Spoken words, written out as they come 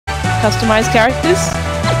customized characters,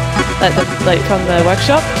 like from the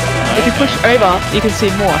workshop. If you push over, you can see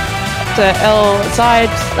more. So L side,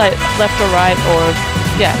 like left or right, or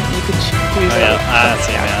yeah, you can choose. Oh yeah, I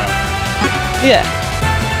see now. Yeah.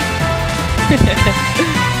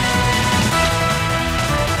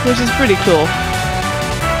 Which is pretty cool.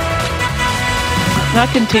 And I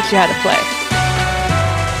can teach you how to play.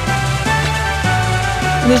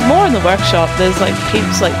 And there's more in the workshop. There's like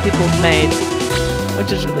heaps like people have made,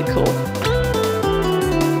 which is really cool.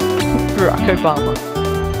 Barack Obama.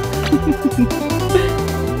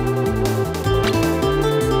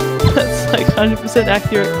 That's like 100%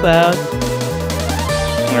 accurate cloud.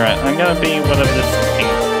 Alright, I'm gonna be whatever this thing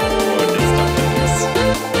or this stuff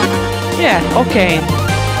is. Yeah, okay.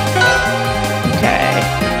 Okay.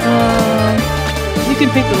 You can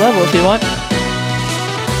pick the level if you want.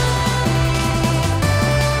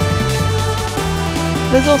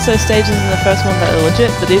 There's also stages in the first one that are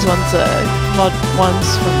legit, but these ones are mod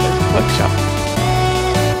ones from the workshop.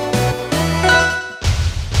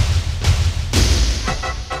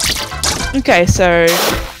 Okay, so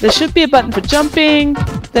there should be a button for jumping.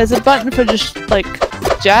 There's a button for just like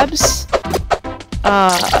jabs.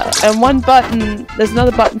 And one button, there's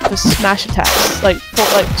another button for smash attacks, like for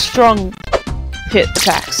like strong hit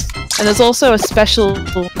attacks. And there's also a special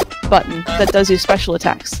button that does your special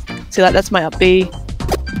attacks. See, like that's my up B.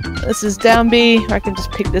 This is down B, or I can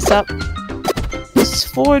just pick this up. This is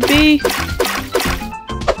forward B.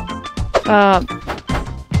 Trying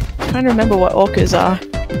to remember what orcas are.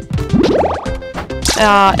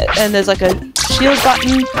 And there's like a shield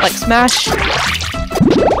button, like smash.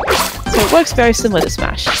 So it works very similar to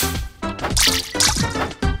smash.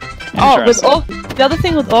 Oh, with the other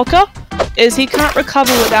thing with Orca is he can't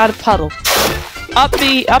recover without a puddle. Up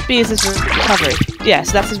B is his recovery. Yeah,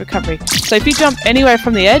 so that's his recovery. So if you jump anywhere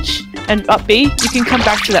from the edge and up B, you can come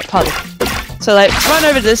back to that puddle. So like, run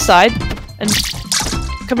over to this side and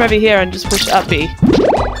come over here and just push up B.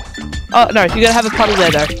 Oh no, you gotta have a puddle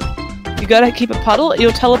there though. You gotta keep a puddle,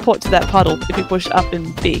 you'll teleport to that puddle if you push up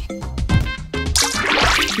in B.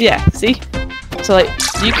 Yeah, see? So like,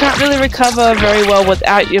 you can't really recover very well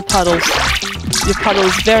without your puddles. Your puddle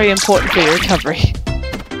is very important for your recovery.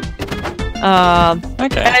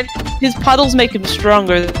 Okay. And his puddles make him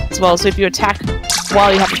stronger as well, so if you attack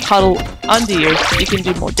while you have a puddle under you, you can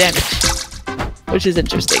do more damage. Which is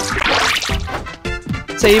interesting.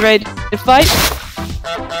 So you ready to fight?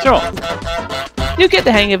 Sure. You'll get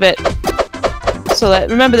the hang of it. So that,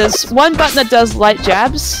 remember there's one button that does light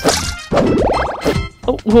jabs.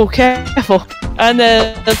 Oh, careful. And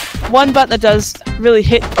there's one button that does really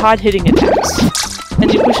hard hitting attacks.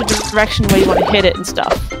 And you push it in the direction where you want to hit it and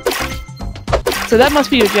stuff. So that must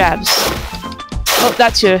be your jabs. Oh,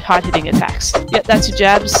 that's your hard hitting attacks. Yep, that's your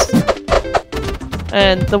jabs.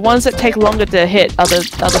 And the ones that take longer to hit are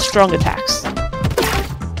the strong attacks.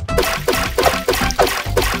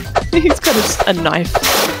 He's got a knife.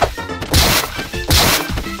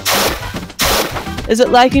 Is it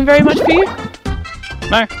lagging very much for you?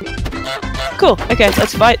 No. Cool. Okay,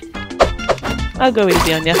 let's fight. I'll go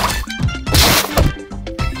easy on ya.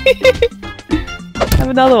 Have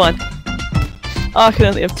another one. Oh, I can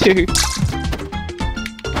only have two.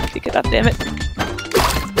 Pick it up, damn it.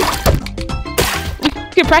 You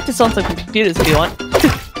can practice on some computers if you want.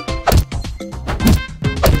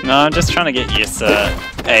 No, I'm just trying to get used to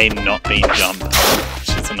A not being jump, which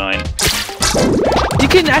is annoying. You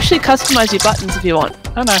can actually customize your buttons if you want.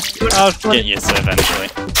 Oh no, I'll get used to it eventually.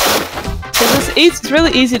 It's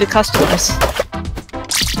really easy to customize.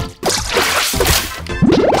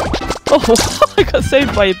 Oh, I got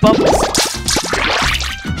saved by your bubbles.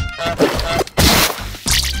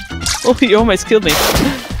 Oh, you almost killed me.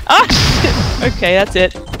 Ah, shit. Okay, that's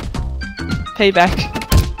it. Payback.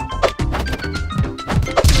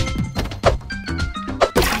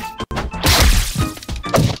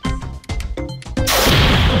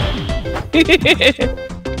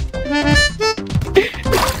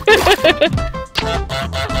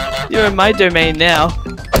 You're in my domain now.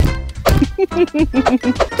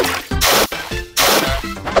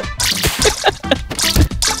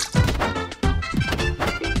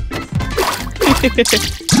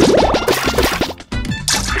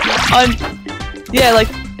 Yeah, like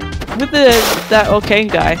with that arcane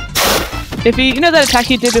guy. If you know that attack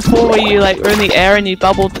you did before where you like were in the air and you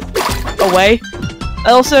bubbled away?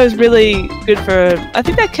 That also is really good for, I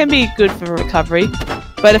think that can be good for recovery.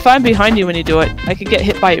 But if I'm behind you when you do it, I can get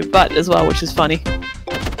hit by your butt as well, which is funny.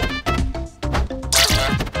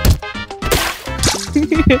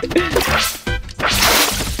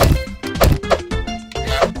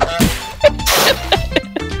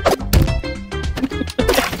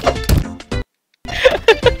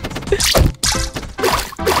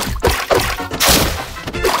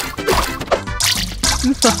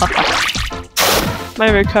 My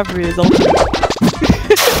recovery is ultimate.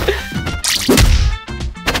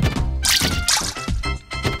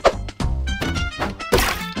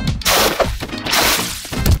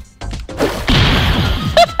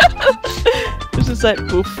 It's just like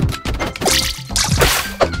poof.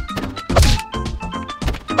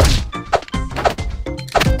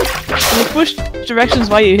 When you push directions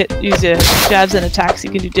while you use your jabs and attacks,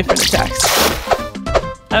 you can do different attacks.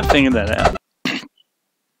 I figured that out.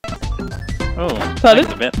 Oh, pardon?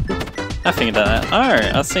 a bit. I figured that out.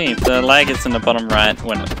 Oh, I see. The lag is in the bottom right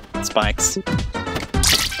when it spikes.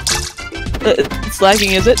 It's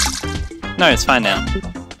lagging, is it? No, it's fine now.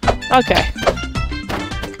 Okay.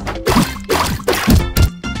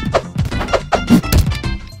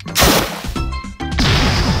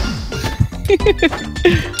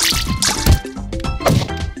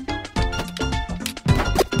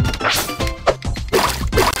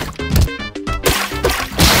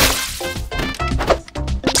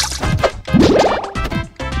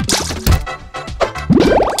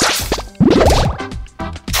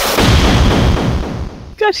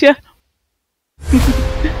 Gotcha.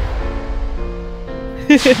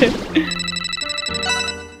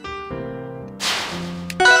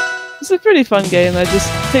 It's a pretty fun game, though. Just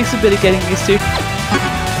takes a bit of getting used to. I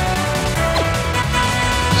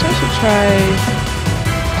should try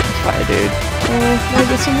Fire Dude. Oh, no,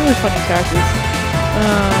 there's some really funny characters.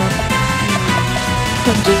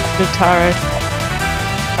 Taro.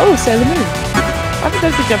 Oh, Sailor Moon. I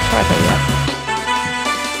don't think I've tried that yet.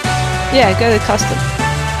 Yeah, go to custom.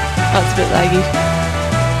 Oh, it's a bit laggy.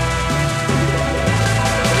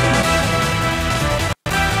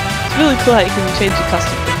 It's really cool how you can change your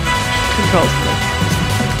custom controls for them.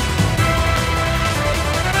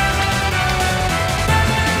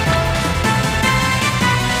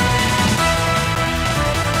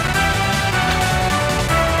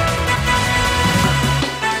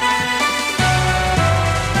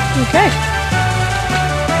 Okay.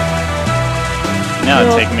 Now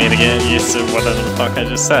it'll take me to get used to whatever the fuck I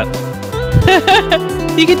just said.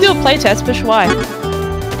 You can do a playtest, push Y.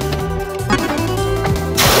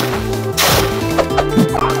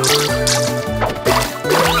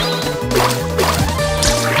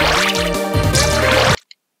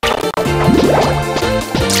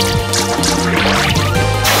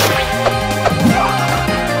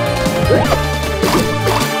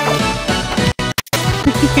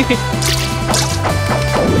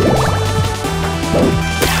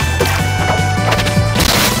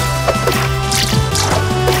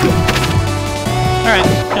 Alright,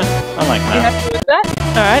 yeah, I like You that. happy with that?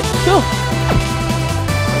 Alright, cool.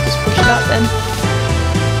 Just push it out then.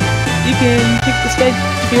 You can pick the stage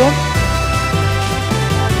if you want.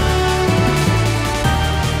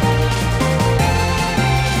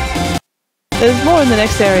 There's more in the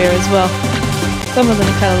next area as well. Some of them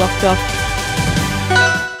are kind of locked off.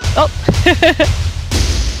 Oh!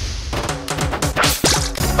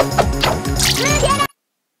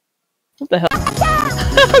 What the hell?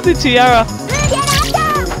 The tiara!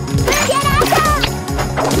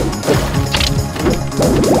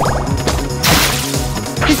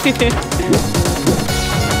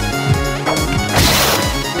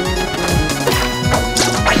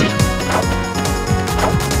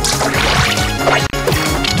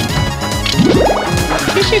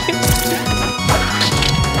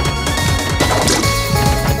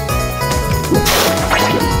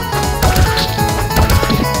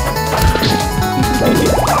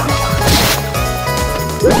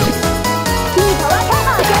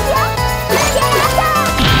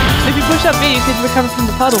 If you push up B, you can recover from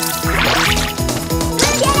the puddle.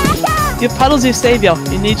 Your puddle's your savior.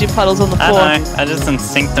 You need your puddles on the floor. I know, I just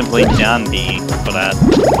instinctively down B for that.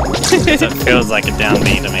 Because it feels like a down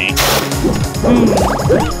B to me.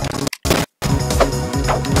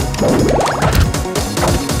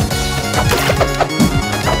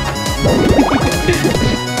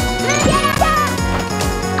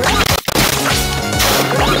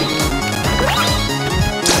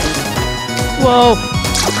 Whoa!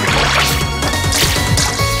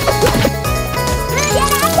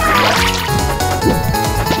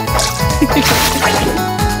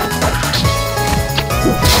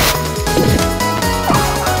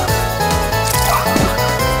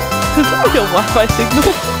 Is that your Wi-Fi signal?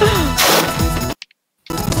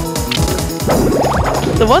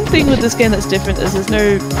 The one thing with this game that's different is there's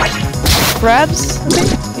no grabs, I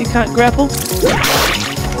think. You can't grapple.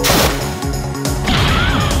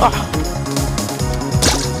 Oh.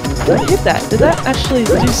 Did I hit that? Did that actually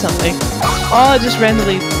do something? Oh, it just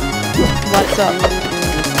randomly lights up.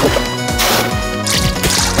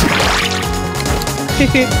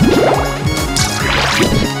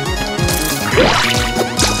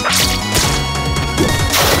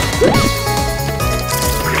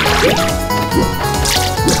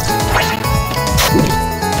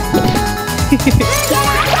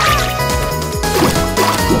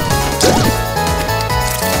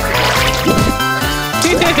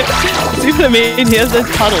 See what I mean? He has those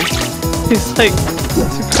puddles. He's like,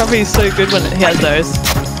 he's probably so good when he has those.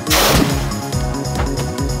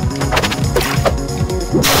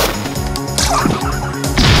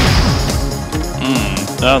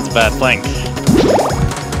 That was a bad flank.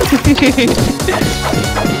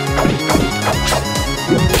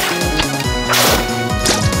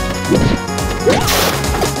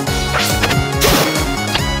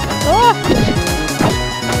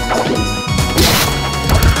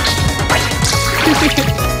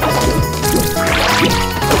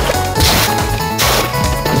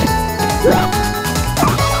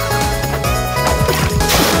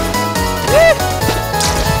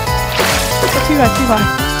 Too high.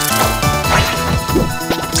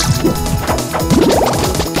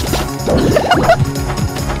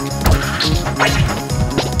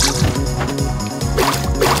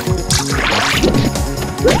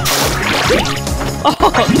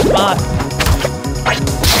 Oh, smart.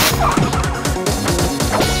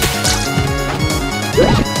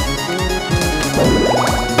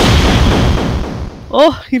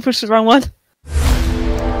 Oh, he pushed the wrong one.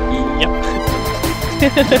 Yep.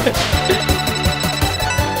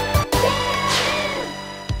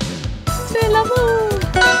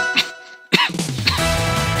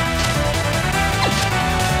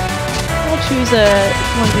 I'll choose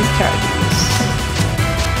one of these characters.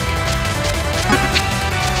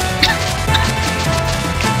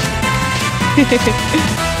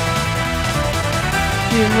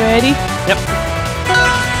 You ready? Yep.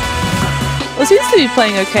 Well, it seems to be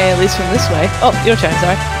playing okay, at least from this way. Oh, your turn,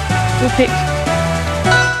 sorry. Your pick.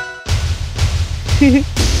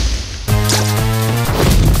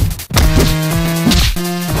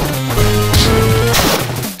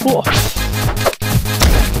 Whoa.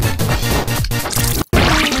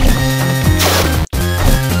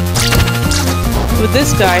 With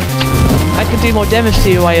this guy, I can do more damage to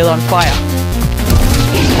you while you're on fire.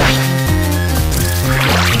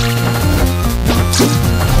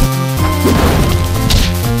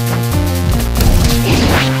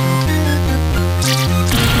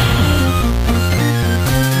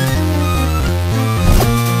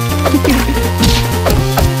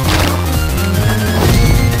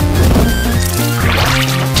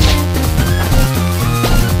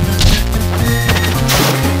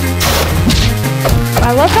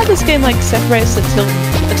 I love how this game like separates the tilt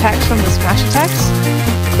attacks from the smash attacks.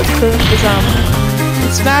 Because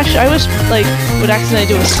in Smash, I wish like would accidentally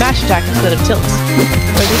do a smash attack instead of tilts.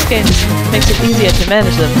 Where this game just makes it easier to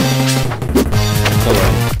manage them. Hello.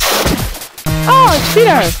 Oh, it's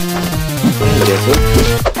Peter! Yes,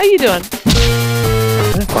 How you doing?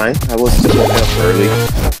 I'm fine. I was just woken up early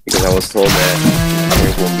because I was told that my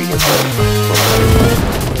parents won't be here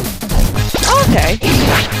Oh, okay.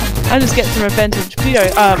 I'm just getting some revenge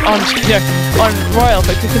on Royal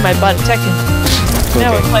for kicking my butt at Tekken.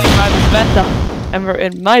 Now we're playing Rivals Beta, and we're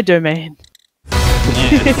in my domain.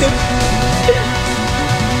 Yes.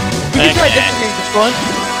 You can try different things if you want.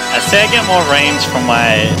 I say I get more range from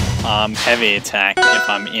my heavy attack if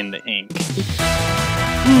I'm in the ink.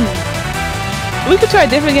 We could try a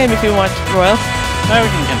different game if you want, Royal. No, we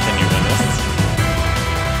can continue with this.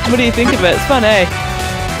 What do you think of it? It's fun, eh?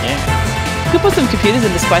 Yeah. We could put some computers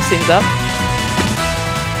in to spice things up.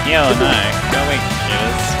 Yeah or no? Go away,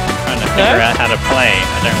 computers. I'm trying to figure out how to play.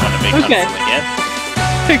 I don't want to be constantly yet.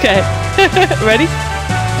 Okay. Ready?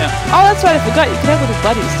 Yeah. Oh, that's right, I forgot. You can have little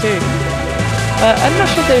buddies too. I'm not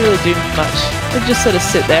sure if they really do much. They just sort of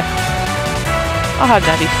sit there. I'll have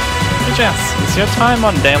Natty. Hey Jess, is your time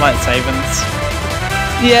on daylight savings?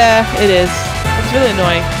 Yeah, it is. It's really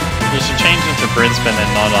annoying. You should change it to Brisbane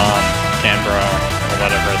and not Canberra or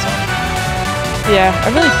whatever it's on. Yeah, I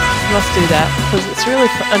really must do that because it's really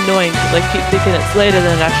annoying because I keep thinking it's later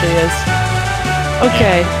than it actually is.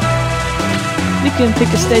 Okay. Yeah. You can pick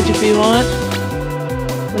a stage if you want.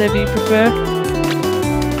 Whatever you prefer.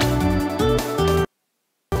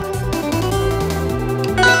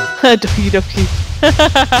 Doki doki.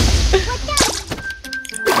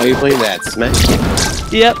 Are you playing that? Smash?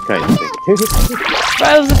 Yep. Kind of thing.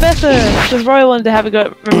 Rivals are better! Because Roy wanted to have a go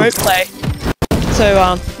at remote play.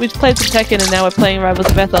 So, we played some Tekken and now we're playing Rivals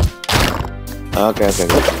of Beta. Okay.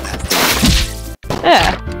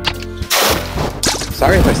 Yeah.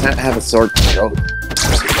 Sorry if I have a sword control.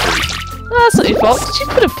 No, that's not your fault. Did you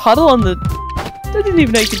put a puddle on the... I didn't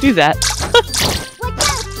even know you could do that.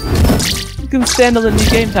 can stand on the new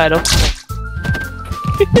game title.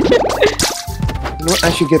 You know what?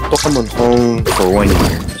 I should get Pokemon Home for 1 year.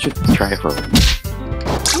 I should try for one.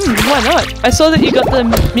 Why not? I saw that you got the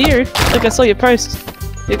mirror. Like I saw your post.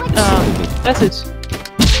 Your, message.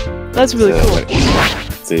 That's really cool.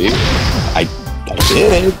 See? I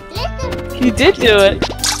did it. You did do it.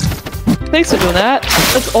 Thanks for doing that.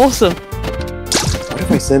 That's awesome. What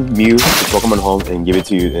if I send Mew to Pokemon Home and give it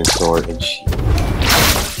to you in Sword and Shield?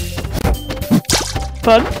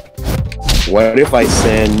 Fun? What if I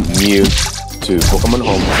send Mew to Pokemon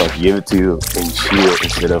Home so I can give it to you in Shield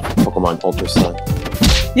instead of Pokemon Ultra Sun?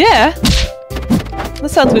 Yeah. That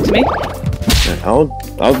sounds good to me.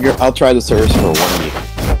 I'll try the service for 1 year.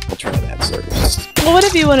 I'll try that service. Well,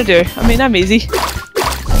 whatever you want to do. I mean, I'm easy.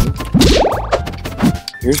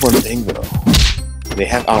 Here's one thing though. They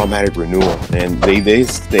have automatic renewal, and they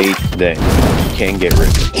state that you can't get rid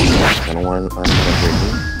of it. I don't want automatic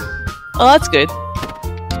renewal. Oh, that's good.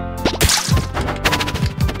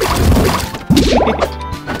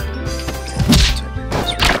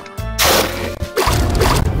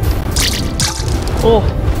 Oh,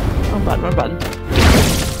 wrong button, wrong button.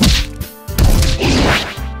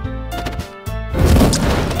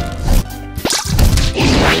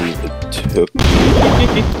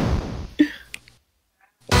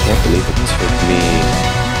 I can't believe it took me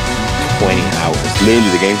 20 hours.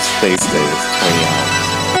 Literally, the game states that it's 20 hours.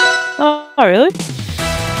 Oh, really?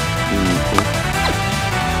 Mm-hmm.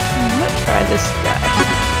 Let's try this guy. I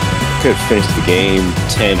could have finished the game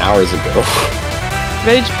 10 hours ago.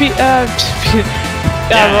 Ready to be,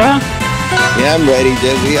 Yeah. Yeah, I'm ready,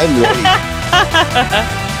 Debbie. I'm ready.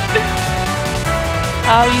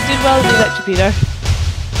 Oh, you did well with that, Geppetto.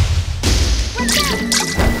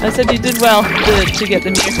 I said you did well to get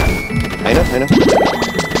the mirror. I know.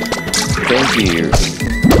 Thank you.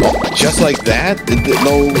 Oh, just like that?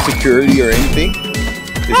 No security or anything?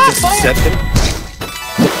 It's just accepted?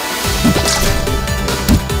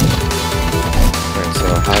 Alright, so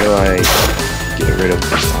how do I get rid of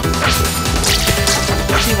this?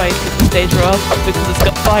 See why you took the stage roll because it's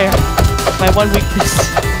got fire. My one weakness.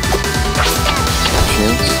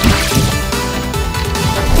 Chance?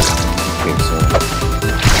 I think so.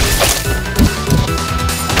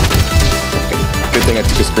 Good thing I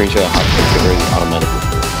took a screenshot of how to get rid of the automatic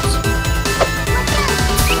reports.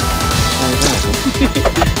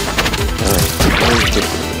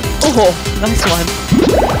 Oh, nice one.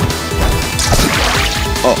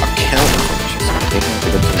 Oh, account information. I think I have to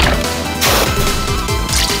go to that.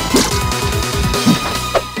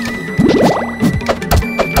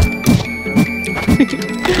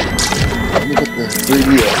 Let me get the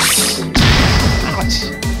 3DS. Ouch.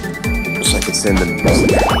 So I can send them.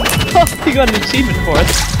 Oh, you got an achievement for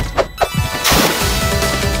us.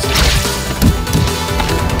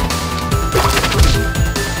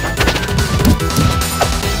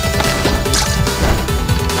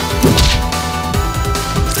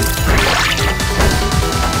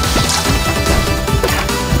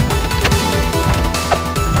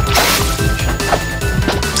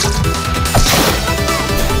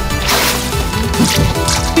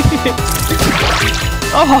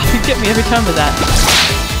 Oh, you get me every time with that.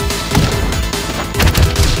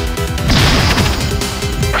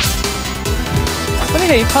 It's funny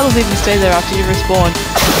how your puddles even stay there after you respawn.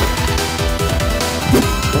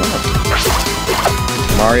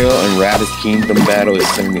 Mario and Rabbids Kingdom battle is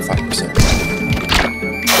 75%.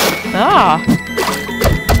 Ah.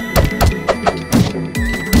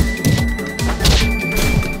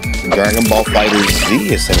 Dragon Ball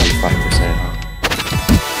FighterZ is 75%.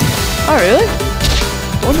 Oh, really?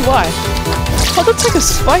 I wonder why. Oh, that's like a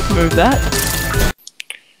spike move, that.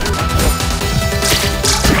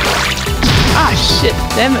 Ah, shit.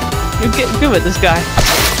 Damn it. You're getting good with this guy.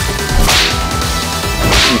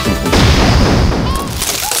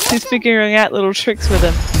 He's figuring out little tricks with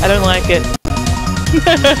him. I don't like it.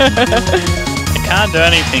 I can't do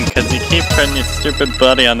anything because you keep putting your stupid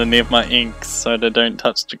body underneath my inks so they don't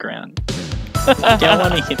touch the ground. I don't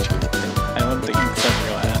want to hit you. I want the inks everywhere.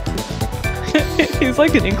 He's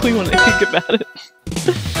like an inkling when I think about it.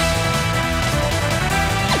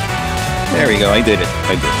 There we go, I did it.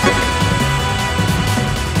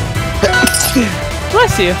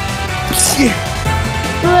 Bless you.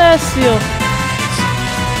 Bless you.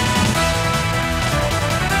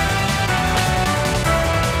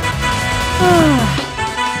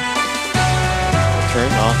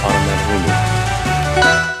 Turn off automatic removal.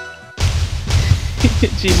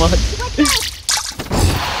 Gmod.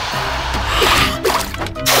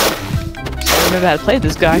 I remember how to play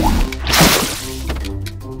this guy.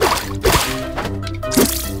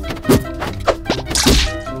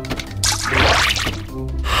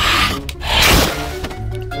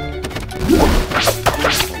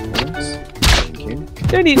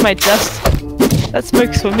 Don't eat my dust. That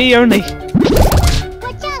smoke's for me only.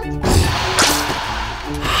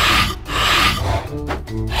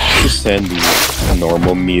 Just send the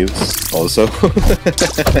normal mutes also.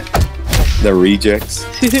 The rejects.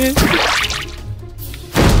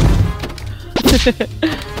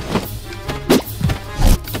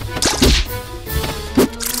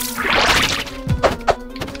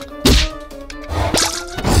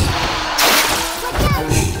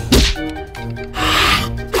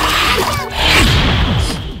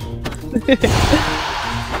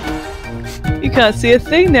 You can't see a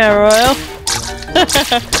thing now, Royal.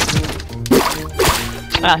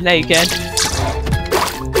 Ah, now you can.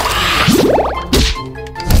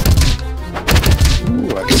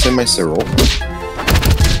 Ooh, I can send my Cyril.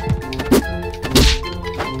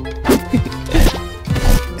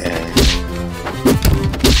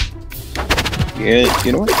 Yeah,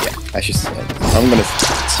 you know what? Yeah, I should send. I'm gonna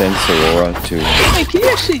send Sorora to. Hey, can you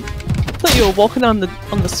actually? I thought you were walking on the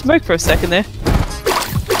smoke for a second there.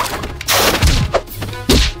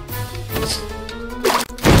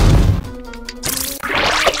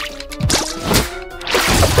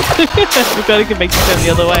 We've got to make you turn the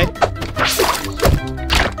other way.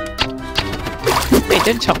 Hey,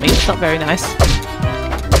 don't chop me. It's not very nice.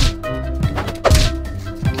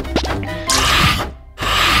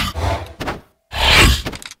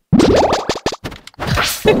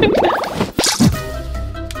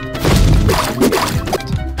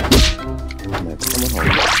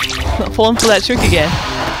 Not falling for that trick again.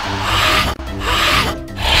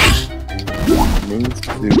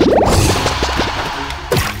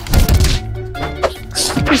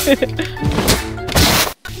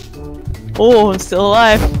 Oh, I'm still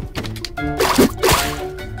alive.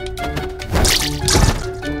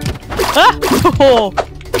 Ah! Oh,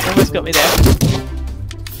 almost got me there.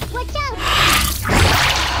 Watch out!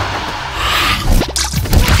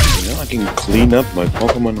 Now I can clean up my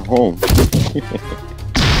Pokemon home.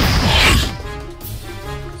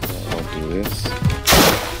 I'll do this.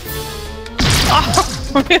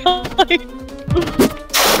 Oh, really?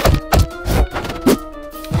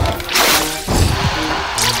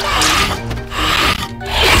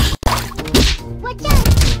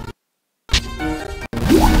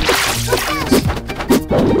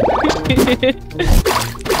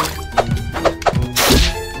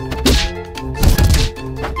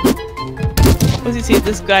 As you see,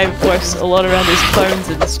 this guy works a lot around his clones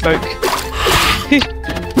and smoke.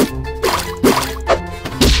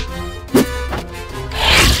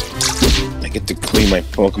 I get to clean my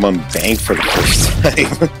Pokemon bank for the first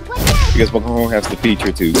time. Because Pokemon has the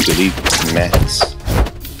feature to delete mats.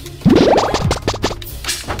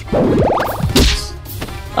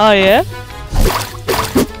 Oh yeah?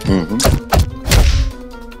 Mm-hmm.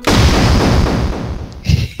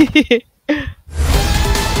 I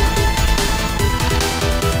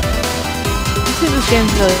think this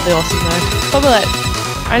game's really awesome though. Probably like,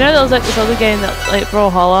 I know there was like this other game that like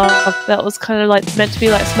Brawlhalla that was kind of like meant to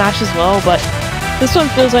be like Smash as well, but this one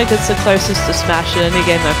feels like it's the closest to Smash in any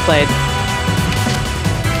game I've played.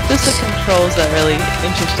 Just the controls are really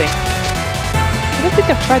interesting. I don't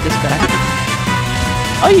think I've tried this guy.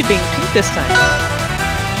 Oh, you're being pink this time.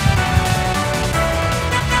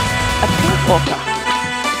 A pink walker.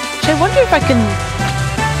 Actually, I wonder if I can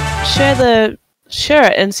share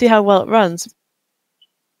it and see how well it runs.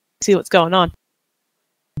 See what's going on.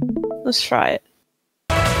 Let's try it.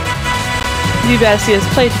 You better see us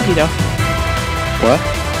play, Peter. What?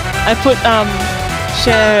 I put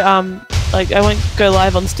share like I won't go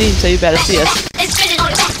live on Steam, so you better see us.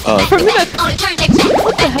 For a minute,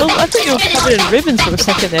 what the hell? I thought you were covered in ribbons for a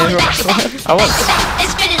second there. I was.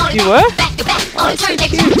 You were? Oh, that's so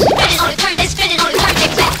cute.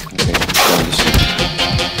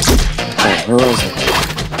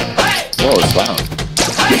 Whoa, it's loud.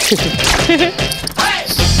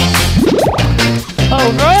 Oh,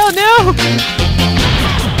 Royal, no!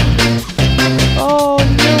 Oh,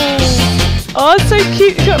 no. Oh, it's so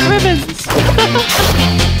cute. You got ribbons.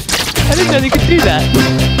 I didn't know you could do that.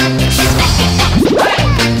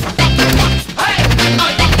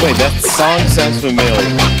 Wait, that song sounds familiar.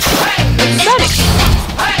 It's Sonic.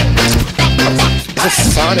 It's a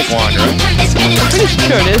Sonic one, right? I'm pretty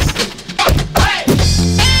sure it is.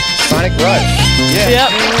 Sonic Rush. Yeah. Yep.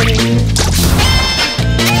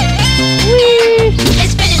 Whee!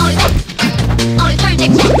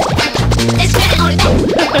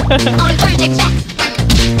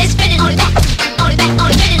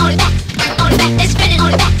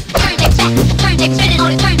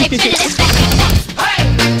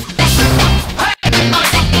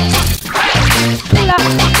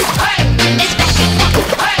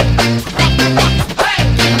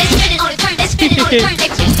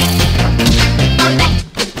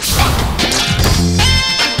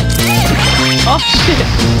 Oh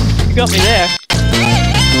shit! You got me there.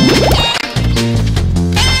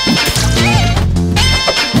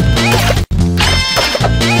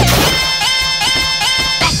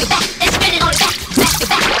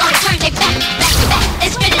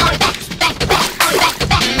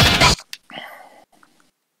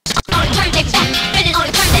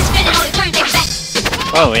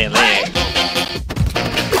 Oh, really?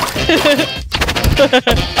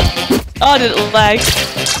 Oh, did it lag?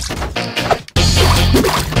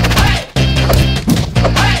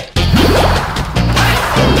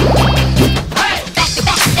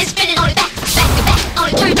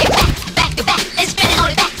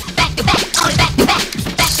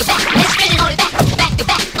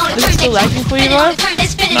 Is it still lagging for you, Roy?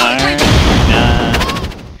 No.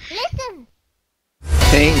 Listen.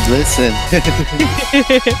 Hey, listen.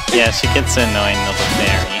 Yeah, she gets an annoying little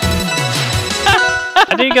fairy.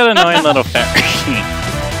 How do you get an annoying little fairy?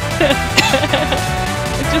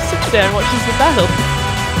 It just sits there and watches the battle.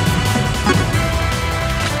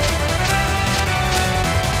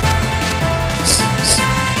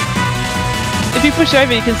 If you push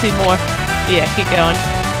over, you can see more. Yeah, keep going.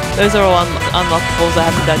 Those are all unlockables I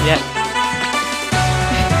haven't done yet.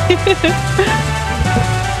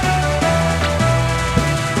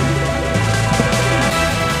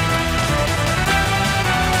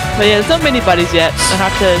 But yeah, there's not many buddies yet. I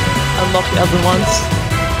have to unlock the other ones.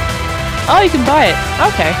 Oh, you can buy it.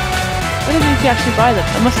 Okay. I didn't know you could actually buy them.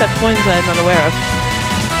 I must have coins I'm not aware of.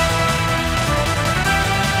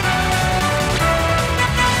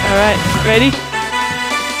 Alright, ready?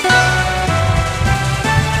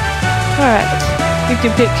 Alright, you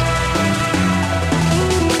can pick.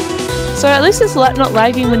 So at least it's not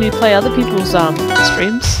lagging when you play other people's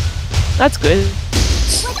streams. That's good.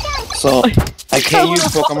 So, I can't use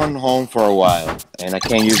Pokemon Home for a while, and I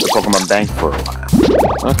can't use the Pokemon Bank for a while.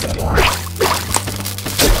 Okay.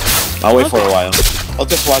 I'll wait for a while. I'll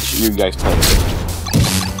just watch you guys play. I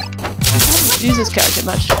don't use this character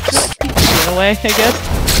much. In a way, I guess.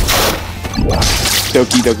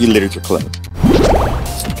 Doki Doki Literature Club.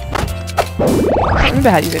 I can't remember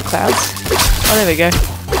how to use it, clouds. Oh, there we go.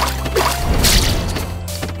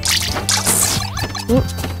 Oop.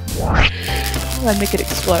 How do I make it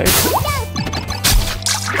explode?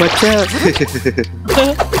 Watch out!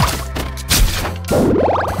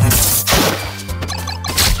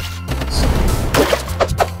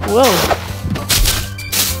 Whoa.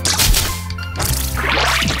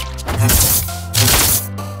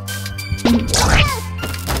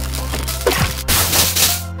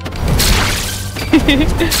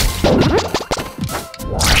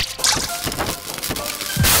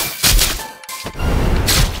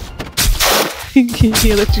 He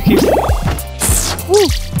electrocutes. Woo!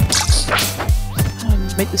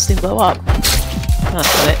 Make this thing blow up. Oh,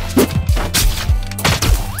 that's not it.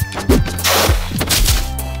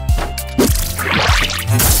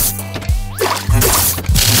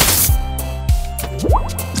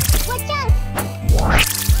 Watch out. Watch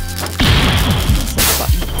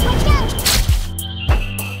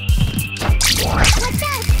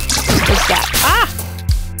out. What's that? Ah!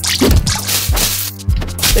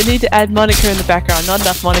 They need to add Monica in the background. Not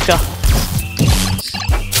enough Monica.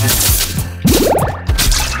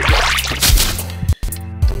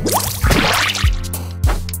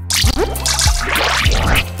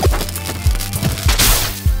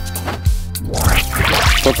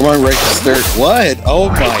 Pokemon registered. What? Oh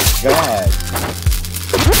my god.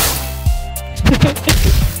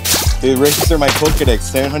 It registered my Pokedex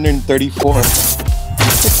 734.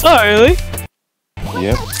 Oh, really?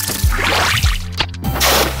 Yep.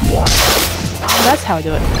 Oh, that's how I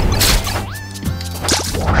do it.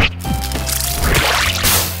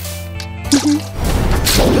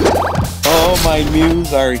 Oh, my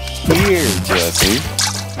Mews are here, Jesse.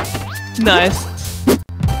 Nice.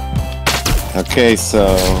 Okay,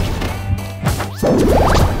 so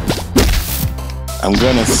I'm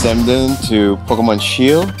gonna send them to Pokemon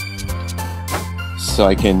Shield so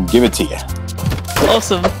I can give it to you.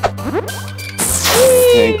 Awesome.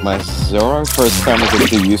 Take my Zora. First time I get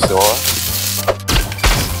to use Zora.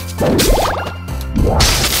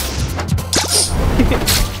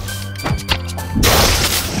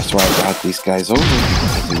 That's why I got these guys over. I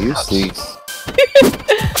can use these.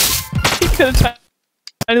 You could have tried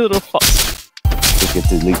a little fox. To get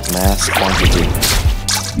the elite mass quantity.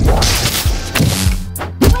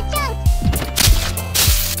 Watch out.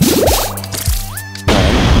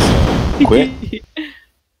 Quit.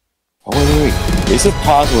 Oh, wait. Is it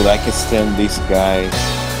possible that I can send these guys?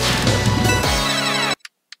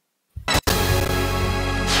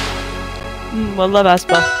 I love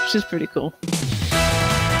Aspa. She's pretty cool.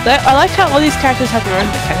 I like how all these characters have their own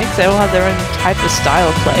mechanics. They all have their own type of style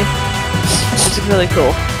of play, which is really cool.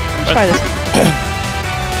 Let's try this.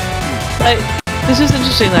 This is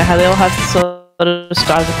interesting though, how they all have sort of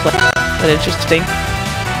styles of play. That's interesting.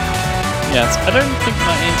 Yes, I don't think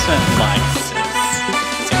my internet likes this.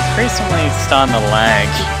 It's increasingly starting to lag.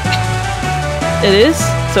 It is?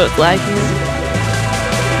 So it's lagging.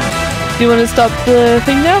 Do you want to stop the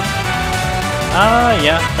thing now?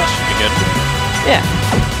 Yeah, that should be good. Yeah.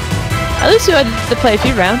 At least you had to play a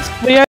few rounds. We are